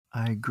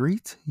I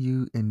greet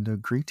you in the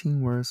greeting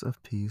words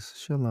of peace,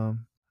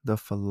 Shalom. The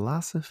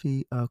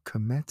philosophy of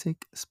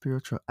Kemetic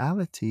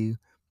spirituality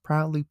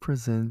proudly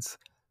presents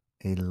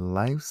a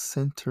life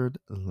centered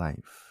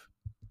life.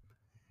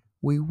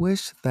 We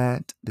wish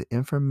that the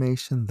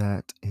information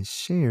that is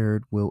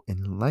shared will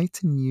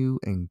enlighten you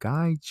and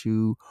guide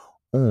you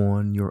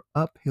on your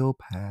uphill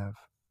path.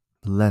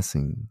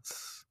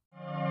 Blessings.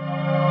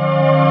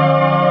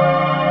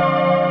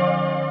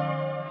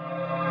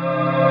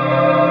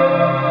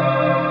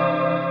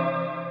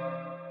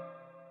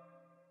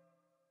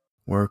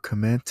 Were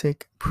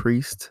Kemetic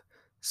priest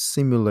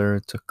similar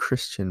to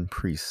Christian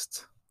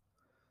priest?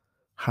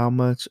 How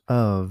much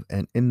of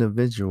an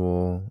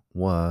individual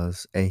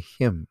was a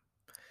hymn?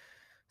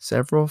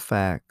 Several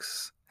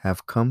facts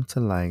have come to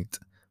light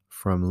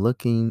from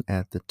looking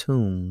at the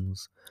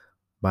tombs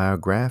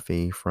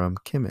biography from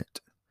Kemet.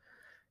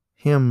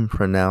 Him,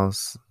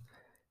 pronounced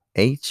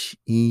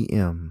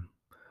Hem,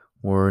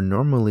 were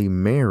normally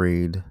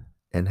married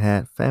and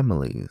had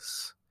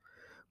families.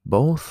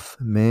 Both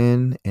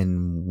men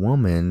and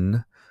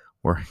women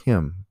were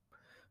him.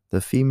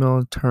 The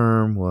female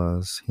term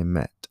was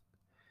Hemet.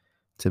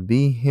 To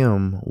be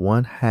him,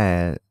 one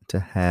had to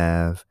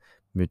have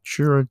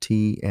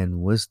maturity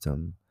and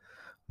wisdom,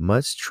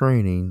 much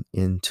training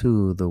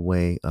into the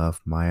way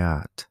of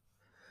Mayat.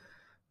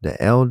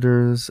 The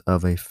elders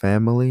of a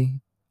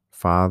family,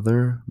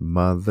 father,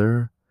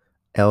 mother,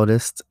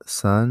 eldest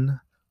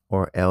son,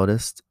 or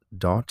eldest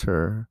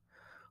daughter,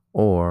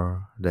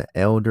 or the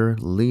elder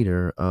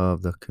leader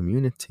of the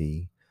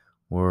community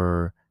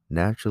were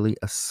naturally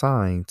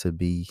assigned to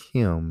be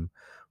him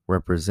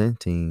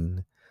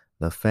representing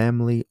the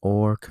family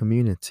or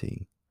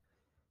community.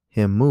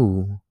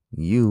 Himu,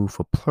 you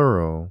for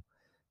plural,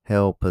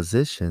 held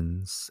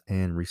positions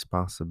and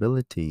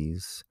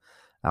responsibilities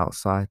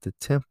outside the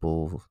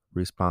temple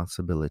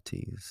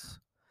responsibilities.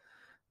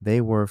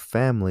 They were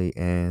family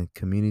and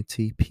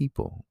community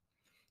people.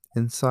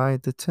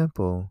 Inside the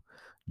temple,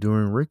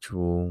 during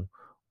ritual,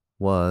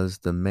 was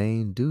the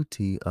main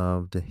duty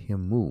of the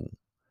Himu.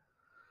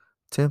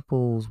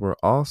 Temples were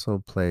also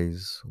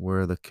places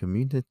where the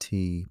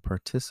community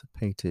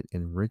participated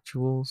in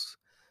rituals,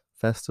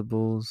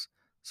 festivals,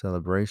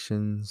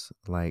 celebrations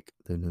like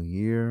the New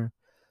Year,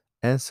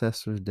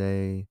 Ancestors'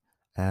 Day,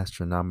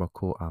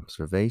 astronomical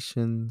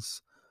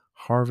observations,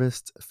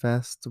 harvest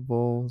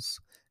festivals,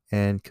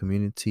 and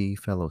community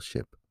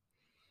fellowship.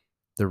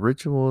 The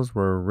rituals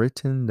were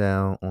written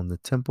down on the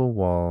temple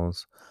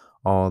walls,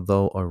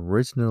 although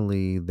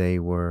originally they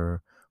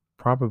were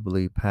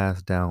probably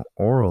passed down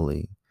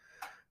orally.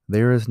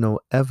 There is no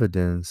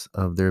evidence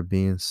of there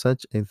being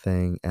such a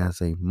thing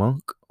as a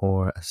monk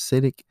or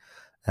ascetic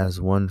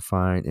as one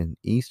find in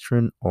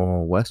Eastern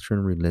or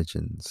Western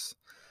religions.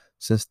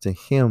 Since the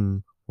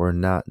hymn were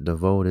not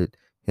devoted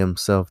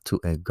himself to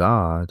a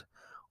god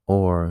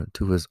or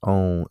to his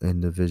own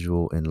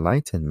individual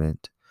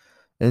enlightenment,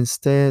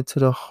 instead to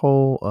the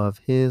whole of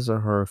his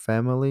or her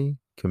family,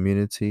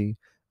 community,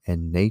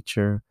 and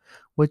nature,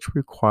 which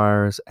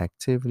requires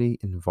activity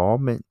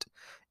involvement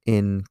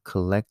in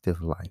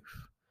collective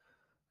life.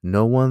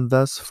 No one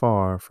thus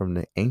far from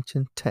the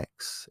ancient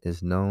texts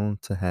is known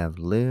to have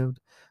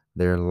lived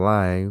their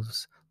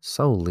lives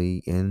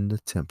solely in the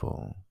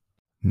temple.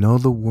 Know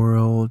the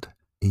world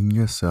in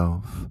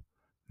yourself.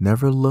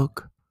 Never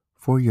look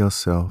for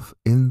yourself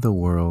in the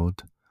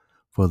world,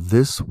 for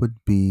this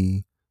would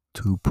be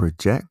to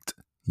project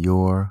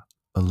your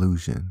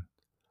illusion.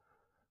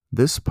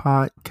 This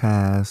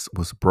podcast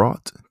was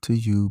brought to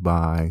you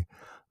by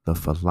the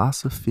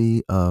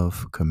philosophy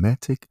of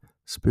Kemetic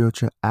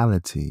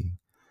spirituality.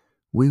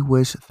 We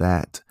wish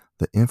that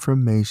the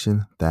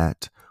information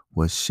that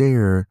was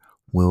shared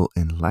will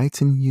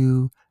enlighten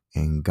you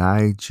and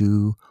guide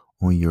you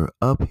on your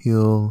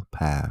uphill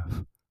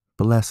path.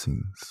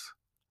 Blessings.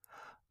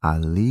 I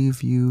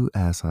leave you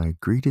as I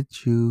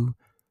greeted you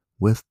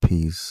with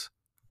peace.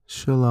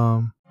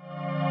 Shalom.